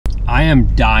I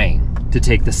am dying to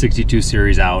take the 62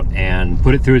 series out and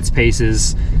put it through its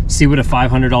paces, see what a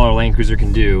 $500 Land Cruiser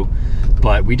can do.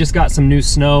 But we just got some new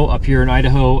snow up here in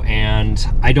Idaho and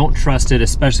I don't trust it,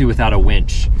 especially without a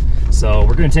winch. So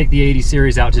we're gonna take the 80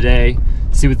 series out today,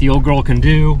 see what the old girl can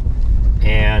do,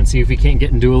 and see if we can't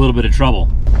get into a little bit of trouble.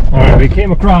 All right, we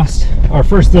came across our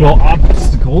first little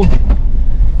obstacle,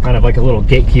 kind of like a little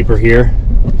gatekeeper here.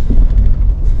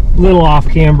 Little off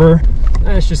camber.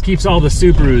 This just keeps all the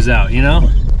Subarus out, you know?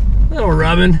 Little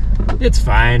rubbing, it's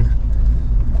fine.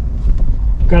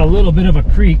 Got a little bit of a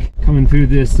creek coming through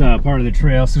this part of the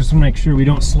trail, so just want to make sure we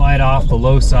don't slide off the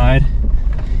low side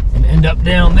and end up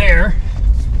down there,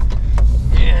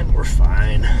 and we're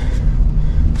fine.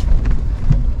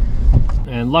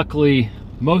 And luckily,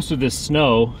 most of this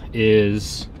snow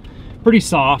is pretty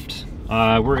soft.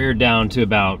 We're aired down to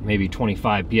about maybe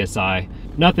 25 psi.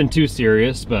 Nothing too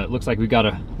serious, but looks like we got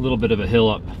a little bit of a hill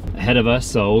up ahead of us,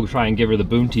 so we'll try and give her the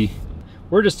boonty.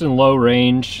 We're just in low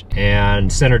range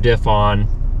and center diff on.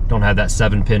 Don't have that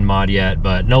 7-pin mod yet,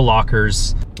 but no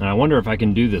lockers. And I wonder if I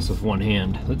can do this with one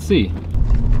hand. Let's see.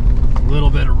 A little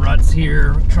bit of ruts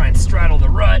here. Try and straddle the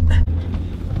rut.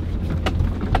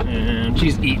 And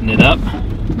she's eating it up.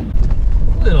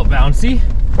 A little bouncy.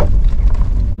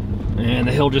 And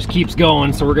the hill just keeps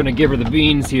going, so we're gonna give her the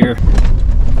beans here.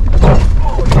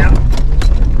 Oh yeah.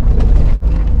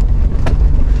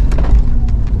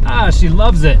 Ah, she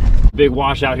loves it. Big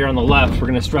washout here on the left. We're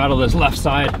gonna straddle this left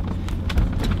side.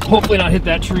 Hopefully not hit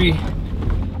that tree.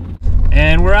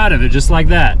 And we're out of it just like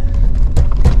that.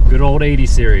 Good old 80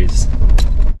 series.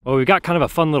 Well, we've got kind of a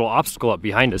fun little obstacle up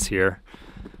behind us here.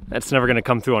 That's never gonna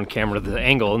come through on camera, the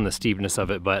angle and the steepness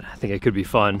of it, but I think it could be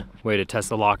fun. Way to test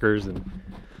the lockers and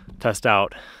test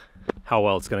out how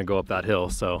well it's gonna go up that hill.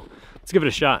 So let's give it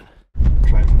a shot.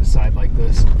 Try it from the side like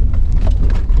this.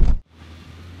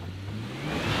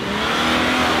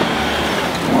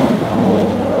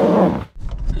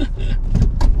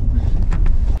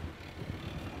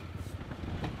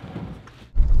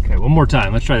 Okay, one more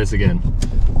time. Let's try this again.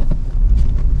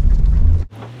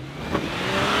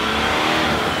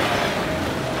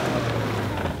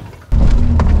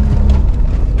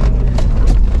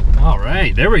 All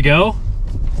right, there we go.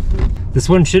 This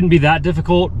one shouldn't be that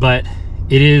difficult, but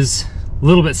it is a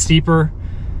little bit steeper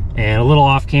and a little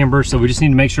off camber, so we just need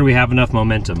to make sure we have enough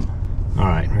momentum. All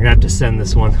right, we're gonna have to send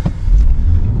this one.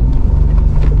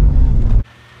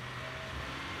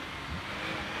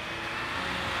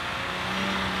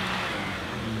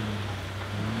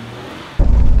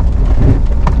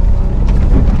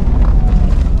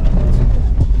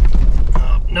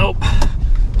 Nope.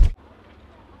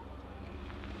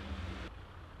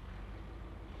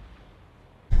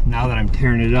 Now that I'm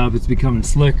tearing it up, it's becoming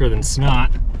slicker than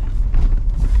snot.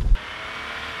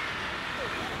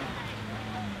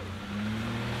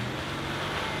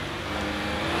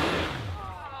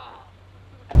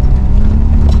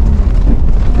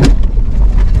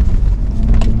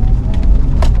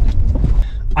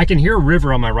 I can hear a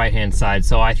river on my right-hand side,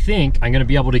 so I think I'm gonna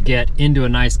be able to get into a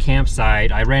nice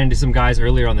campsite. I ran into some guys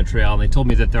earlier on the trail and they told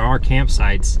me that there are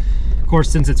campsites. Of course,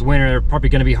 since it's winter, they're probably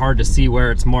gonna be hard to see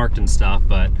where it's marked and stuff,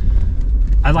 but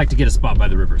I'd like to get a spot by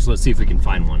the river, so let's see if we can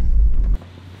find one.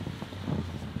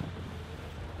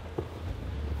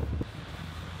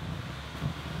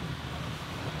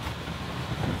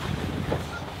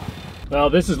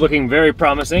 Well, this is looking very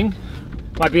promising.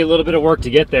 Might be a little bit of work to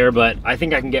get there, but I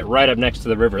think I can get right up next to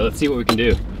the river. Let's see what we can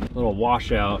do. A little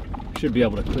washout. Should be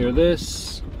able to clear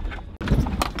this.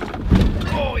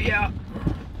 Oh yeah.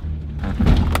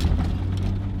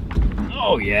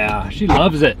 Oh yeah, she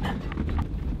loves it.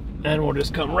 And we'll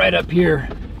just come right up here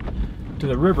to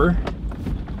the river,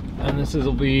 and this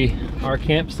will be our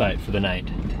campsite for the night.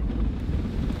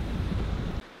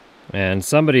 And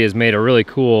somebody has made a really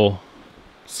cool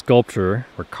sculpture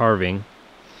or carving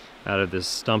out of this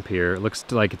stump here. It looks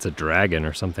like it's a dragon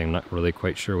or something. I'm not really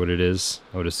quite sure what it is.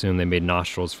 I would assume they made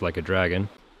nostrils for like a dragon.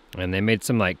 And they made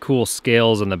some like cool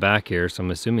scales on the back here, so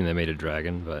I'm assuming they made a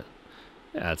dragon, but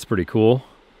yeah, it's pretty cool.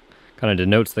 Kind of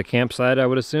denotes the campsite, I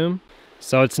would assume.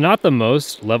 So it's not the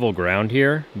most level ground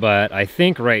here, but I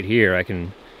think right here I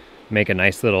can make a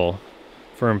nice little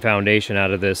firm foundation out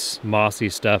of this mossy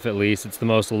stuff at least. It's the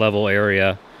most level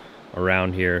area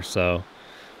around here, so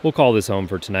we'll call this home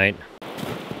for tonight.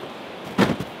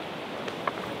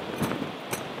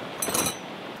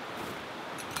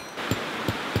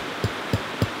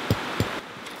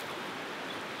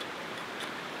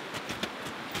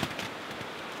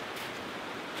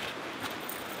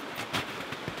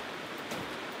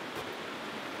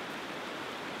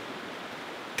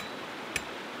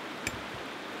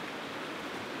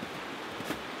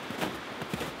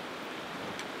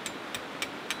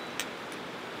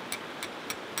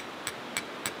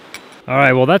 All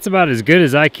right, well, that's about as good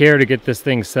as I care to get this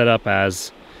thing set up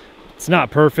as. It's not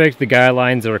perfect. The guy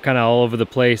lines are kind of all over the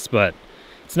place, but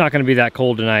it's not going to be that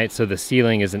cold tonight, so the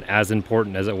ceiling isn't as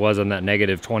important as it was on that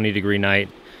negative 20-degree night.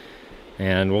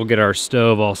 And we'll get our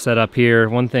stove all set up here.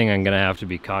 One thing I'm going to have to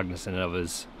be cognizant of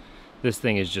is this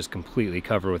thing is just completely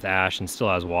covered with ash and still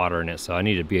has water in it, so I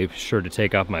need to be sure to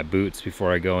take off my boots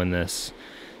before I go in this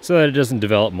so that it doesn't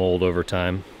develop mold over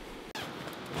time.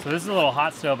 So this is a little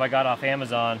hot stove I got off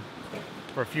Amazon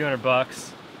for a few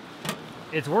 $100.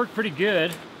 It's worked pretty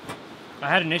good. I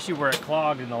had an issue where it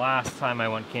clogged in the last time I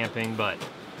went camping, but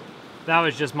that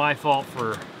was just my fault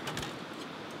for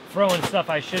throwing stuff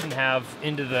I shouldn't have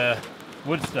into the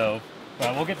wood stove.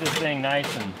 But we'll get this thing nice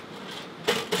and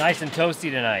toasty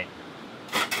tonight.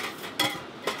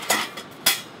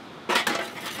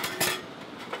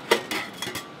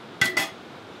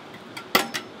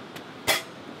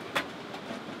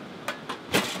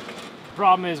 The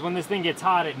problem is when this thing gets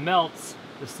hot, it melts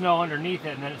the snow underneath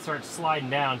it and then it starts sliding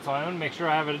down. So I want to make sure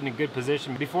I have it in a good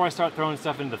position before I start throwing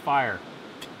stuff into the fire.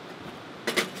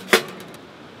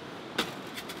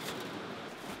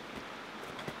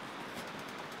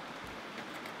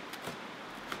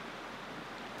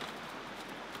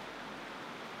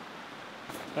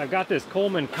 I've got this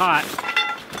Coleman cot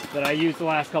that I used the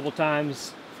last couple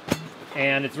times,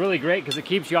 and it's really great because it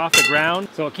keeps you off the ground,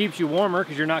 so it keeps you warmer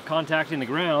because you're not contacting the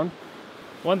ground.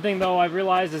 One thing though I've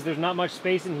realized is there's not much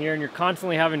space in here and you're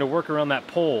constantly having to work around that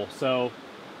pole. So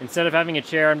instead of having a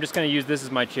chair, I'm just going to use this as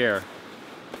my chair.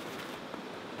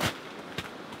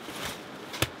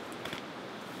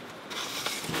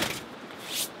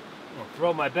 I'll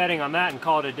throw my bedding on that and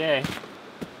call it a day.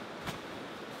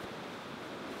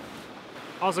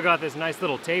 Also got this nice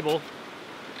little table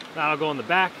that'll go in the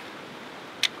back.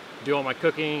 Do all my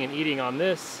cooking and eating on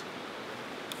this.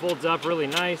 Folds up really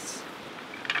nice.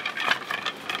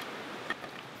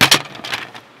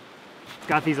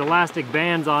 Got these elastic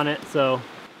bands on it, so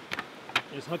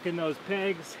just hook in those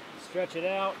pegs, stretch it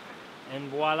out, and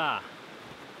voila.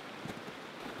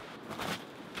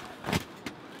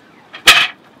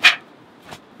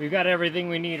 We've got everything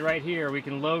we need right here. We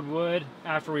can load wood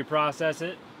after we process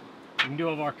it. We can do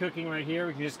all of our cooking right here.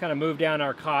 We can just kind of move down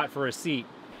our cot for a seat.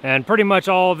 And pretty much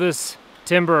all of this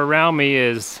timber around me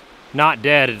is not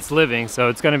dead, it's living, so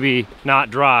it's gonna be not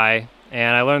dry.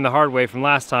 And I learned the hard way from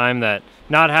last time that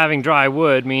not having dry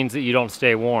wood means that you don't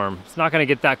stay warm. It's not gonna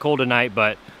get that cold tonight,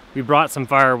 but we brought some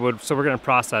firewood, so we're gonna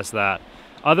process that.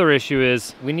 Other issue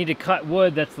is we need to cut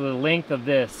wood that's the length of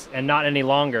this and not any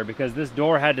longer, because this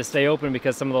door had to stay open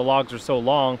because some of the logs are so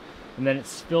long, and then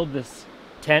it's filled this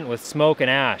tent with smoke and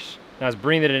ash. And I was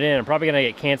breathing it in. I'm probably gonna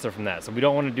get cancer from that, so we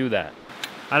don't wanna do that.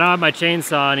 I don't have my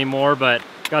chainsaw anymore, but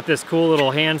got this cool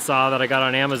little hand saw that I got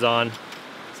on Amazon.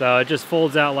 So it just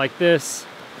folds out like this,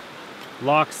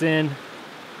 locks in.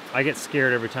 I get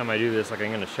scared every time I do this, like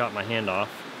I'm gonna chop my hand off.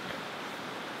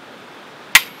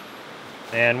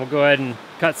 And we'll go ahead and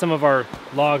cut some of our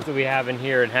logs that we have in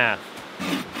here in half.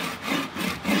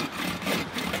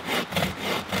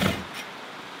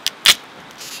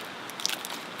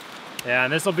 Yeah,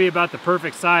 and this will be about the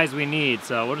perfect size we need,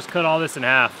 so we'll just cut all this in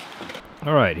half.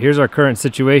 All right, here's our current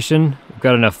situation. We've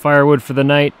got enough firewood for the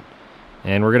night,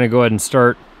 and we're gonna go ahead and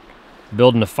start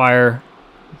building a fire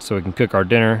so we can cook our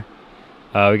dinner.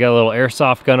 We got a little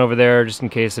airsoft gun over there just in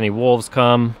case any wolves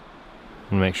come,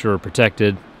 and make sure we're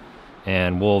protected.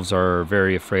 And wolves are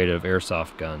very afraid of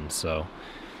airsoft guns, so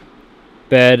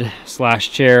bed /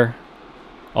 chair.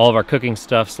 All of our cooking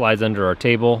stuff slides under our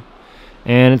table,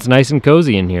 and it's nice and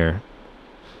cozy in here.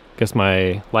 Guess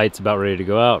my light's about ready to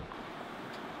go out.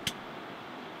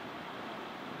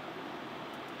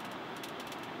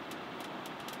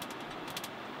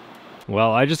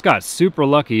 Well, I just got super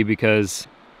lucky because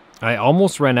I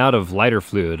almost ran out of lighter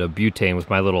fluid, of butane, with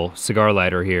my little cigar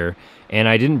lighter here, and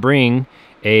I didn't bring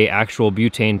a actual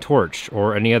butane torch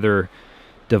or any other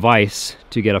device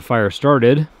to get a fire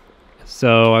started.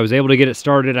 So I was able to get it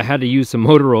started. I had to use some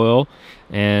motor oil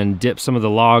and dip some of the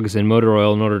logs in motor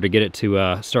oil in order to get it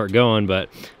to start going, but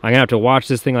I'm gonna have to watch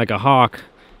this thing like a hawk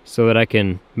so that I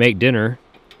can make dinner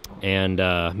and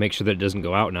make sure that it doesn't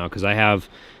go out now, because I have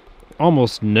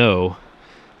almost no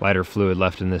lighter fluid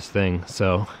left in this thing.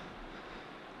 So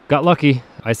got lucky.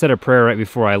 I said a prayer right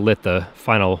before I lit the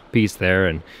final piece there,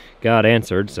 and God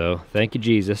answered, so thank you,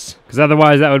 Jesus. Because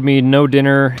otherwise that would mean no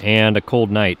dinner and a cold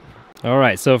night. All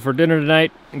right, so for dinner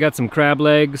tonight, I got some crab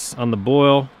legs on the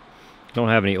boil. Don't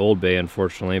have any Old Bay,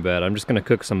 unfortunately, but I'm just gonna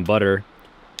cook some butter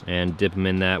and dip them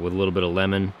in that with a little bit of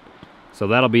lemon. So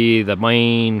that'll be the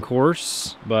main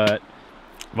course, but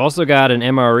I've also got an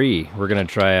MRE we're gonna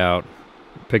try out.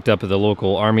 Picked up at the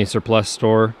local Army surplus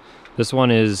store. This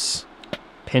one is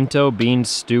pinto bean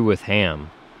stew with ham.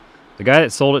 The guy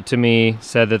that sold it to me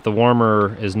said that the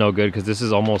warmer is no good because this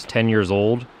is almost 10 years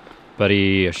old, but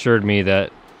he assured me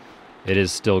that it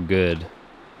is still good.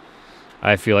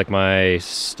 I feel like my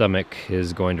stomach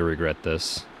is going to regret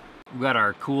this. We've got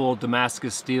our cool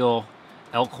Damascus steel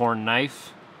elk horn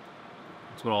knife.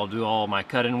 That's what I'll do all my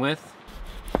cutting with.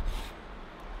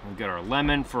 We've got our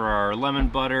lemon for our lemon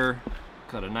butter.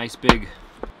 Cut a nice big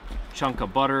chunk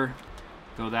of butter.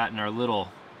 Throw that in our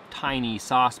little tiny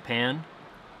saucepan.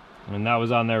 And that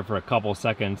was on there for a couple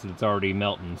seconds. It's already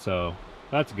melting, so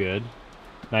that's good.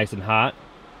 Nice and hot.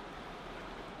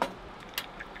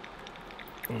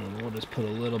 And we'll just put a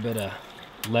little bit of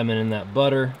lemon in that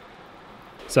butter.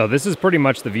 So this is pretty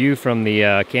much the view from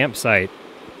the campsite.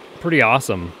 Pretty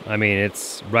awesome. I mean,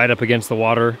 it's right up against the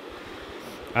water.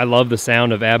 I love the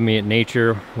sound of ambient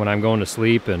nature when I'm going to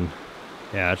sleep, and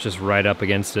yeah, it's just right up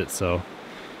against it, so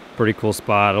pretty cool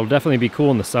spot. It'll definitely be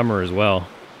cool in the summer as well.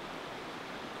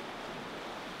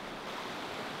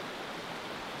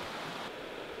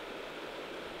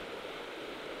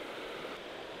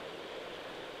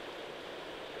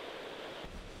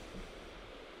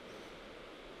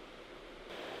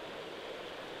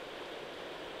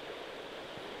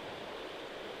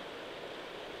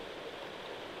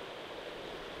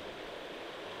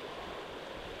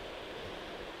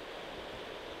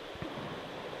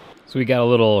 So we got a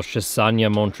little Chassagne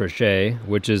Montrachet,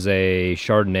 which is a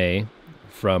Chardonnay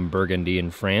from Burgundy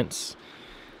in France.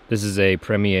 This is a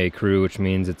Premier Cru, which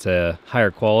means it's a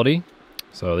higher quality.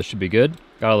 So this should be good.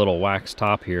 Got a little wax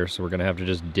top here, so we're gonna have to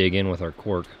just dig in with our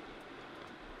cork.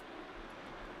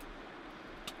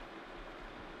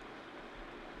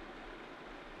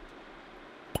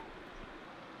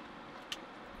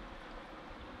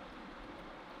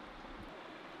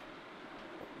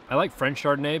 I like French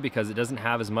Chardonnay because it doesn't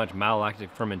have as much malolactic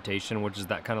fermentation, which is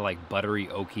that kind of like buttery,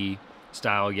 oaky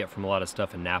style you get from a lot of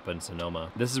stuff in Napa and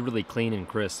Sonoma. This is really clean and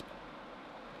crisp.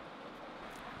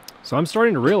 So I'm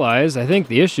starting to realize, I think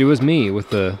the issue is me with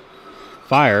the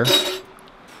fire.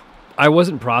 I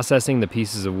wasn't processing the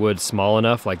pieces of wood small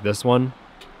enough like this one,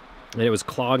 and it was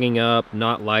clogging up,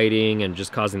 not lighting, and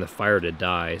just causing the fire to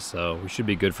die. So we should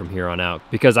be good from here on out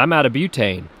because I'm out of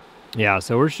butane. Yeah,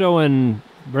 so we're showing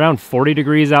around 40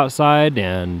 degrees outside,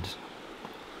 and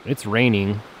it's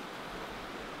raining,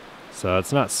 so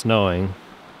it's not snowing.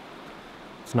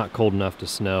 It's not cold enough to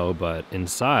snow, but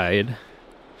inside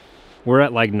we're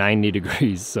at like 90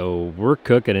 degrees, so we're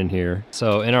cooking in here.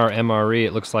 So in our MRE,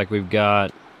 it looks like we've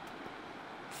got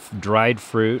dried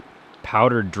fruit,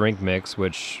 powdered drink mix,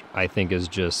 which I think is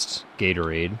just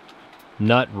Gatorade,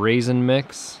 nut raisin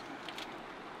mix,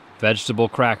 vegetable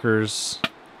crackers,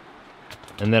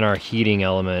 and then our heating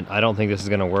element. I don't think this is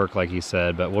gonna work like he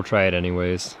said, but we'll try it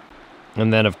anyways.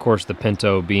 And then of course the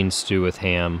pinto bean stew with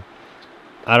ham.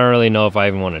 I don't really know if I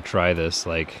even want to try this,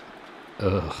 like,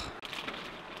 ugh.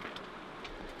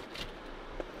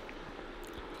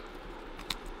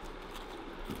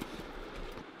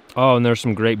 Oh, and there's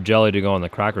some grape jelly to go on the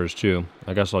crackers too.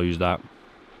 I guess I'll use that.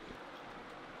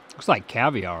 Looks like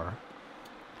caviar.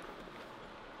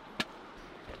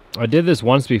 I did this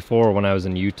once before when I was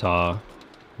in Utah,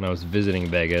 when I was visiting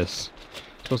Vegas.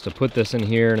 I'm supposed to put this in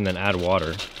here and then add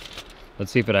water.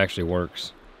 Let's see if it actually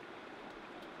works.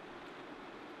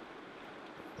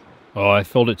 Oh, I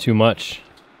filled it too much.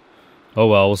 Oh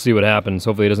well, we'll see what happens.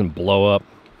 Hopefully it doesn't blow up.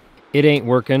 It ain't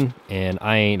working, and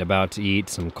I ain't about to eat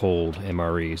some cold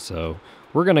MRE, so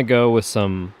we're gonna go with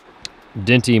some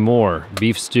Dinty Moore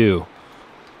beef stew.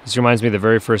 This reminds me of the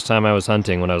very first time I was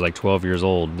hunting when I was like 12 years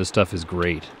old. This stuff is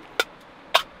great.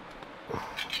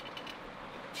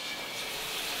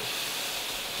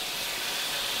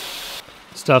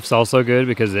 Stuff's also good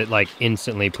because it like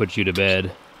instantly puts you to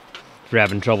bed. If you're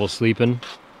having trouble sleeping,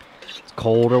 it's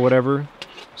cold or whatever,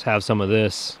 just have some of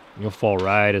this. You'll fall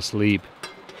right asleep.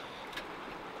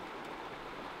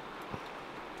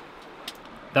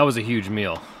 That was a huge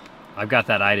meal. I've got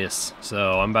that itis,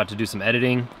 so I'm about to do some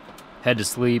editing, head to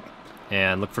sleep,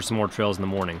 and look for some more trails in the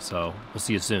morning, so we'll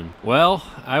see you soon. Well,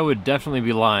 I would definitely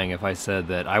be lying if I said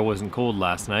that I wasn't cold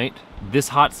last night. This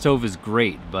hot stove is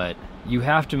great, but you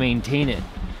have to maintain it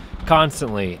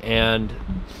constantly, and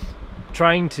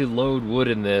trying to load wood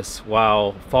in this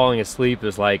while falling asleep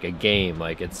is like a game.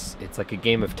 Like it's like a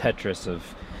game of Tetris,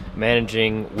 of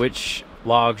managing which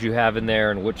logs you have in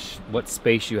there and what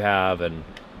space you have, and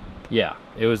yeah,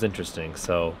 it was interesting.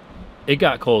 So it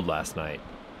got cold last night,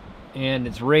 and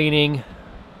it's raining.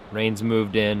 Rain's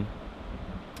moved in.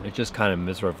 It's just kind of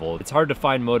miserable. It's hard to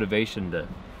find motivation to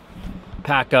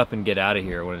pack up and get out of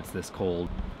here when it's this cold.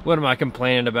 What am I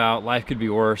complaining about? Life could be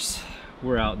worse.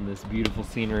 We're out in this beautiful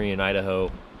scenery in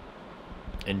Idaho,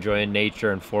 enjoying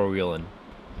nature and four-wheeling.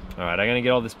 All right, I'm gonna get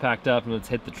all this packed up and let's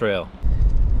hit the trail.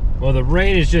 Well, the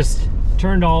rain has just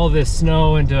turned all of this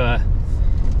snow into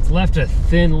it's left a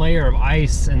thin layer of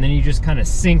ice, and then you just kind of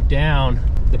sink down.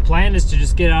 The plan is to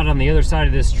just get out on the other side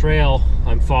of this trail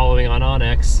I'm following on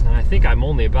Onyx, and I think I'm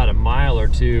only about a mile or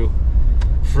two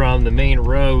from the main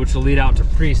road, which will lead out to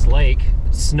Priest Lake.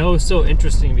 Snow is so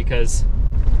interesting because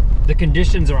the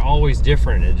conditions are always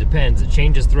different. It depends, it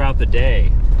changes throughout the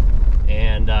day,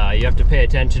 and you have to pay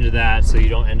attention to that so you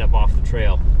don't end up off the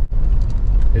trail.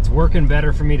 It's working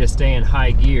better for me to stay in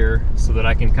high gear so that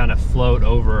I can kind of float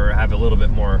over or have a little bit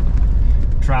more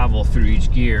travel through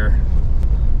each gear.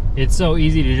 It's so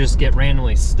easy to just get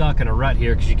randomly stuck in a rut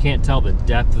here because you can't tell the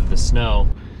depth of the snow.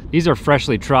 These are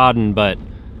freshly trodden, but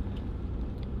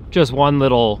just one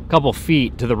little couple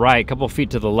feet to the right, couple feet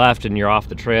to the left, and you're off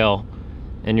the trail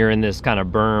and you're in this kind of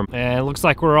berm. And it looks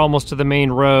like we're almost to the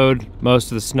main road.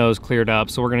 Most of the snow's cleared up,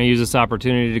 so we're gonna use this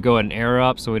opportunity to go ahead and air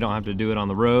up so we don't have to do it on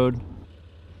the road.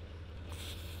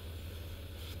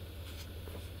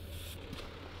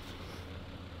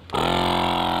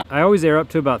 I always air up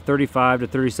to about 35 to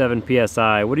 37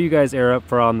 PSI. What do you guys air up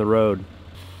for on the road?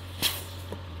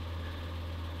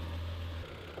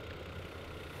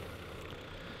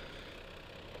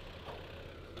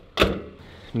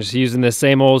 I'm just using this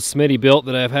same old Smitty built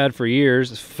that I've had for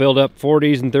years. It's filled up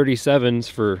 40s and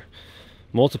 37s for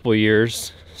multiple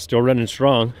years. Still running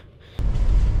strong.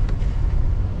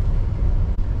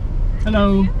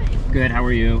 Hello. Good, how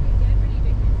are you?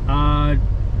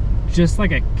 Just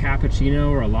like a cappuccino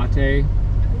or a latte. Any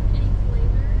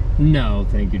flavor? No,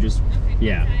 thank you. Just, okay,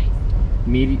 yeah.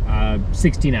 Medium,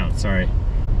 16 ounce, sorry.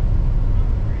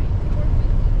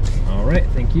 All right,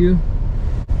 thank you.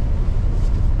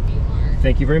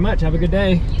 Thank you very much. Have a good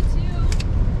day. You too.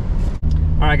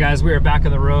 All right, guys, we are back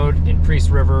on the road in Priest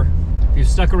River. If you've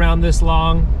stuck around this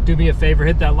long, do me a favor,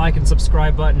 hit that like and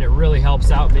subscribe button. It really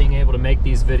helps out being able to make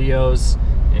these videos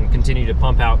and continue to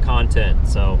pump out content.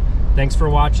 So thanks for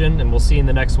watching, and we'll see you in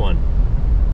the next one.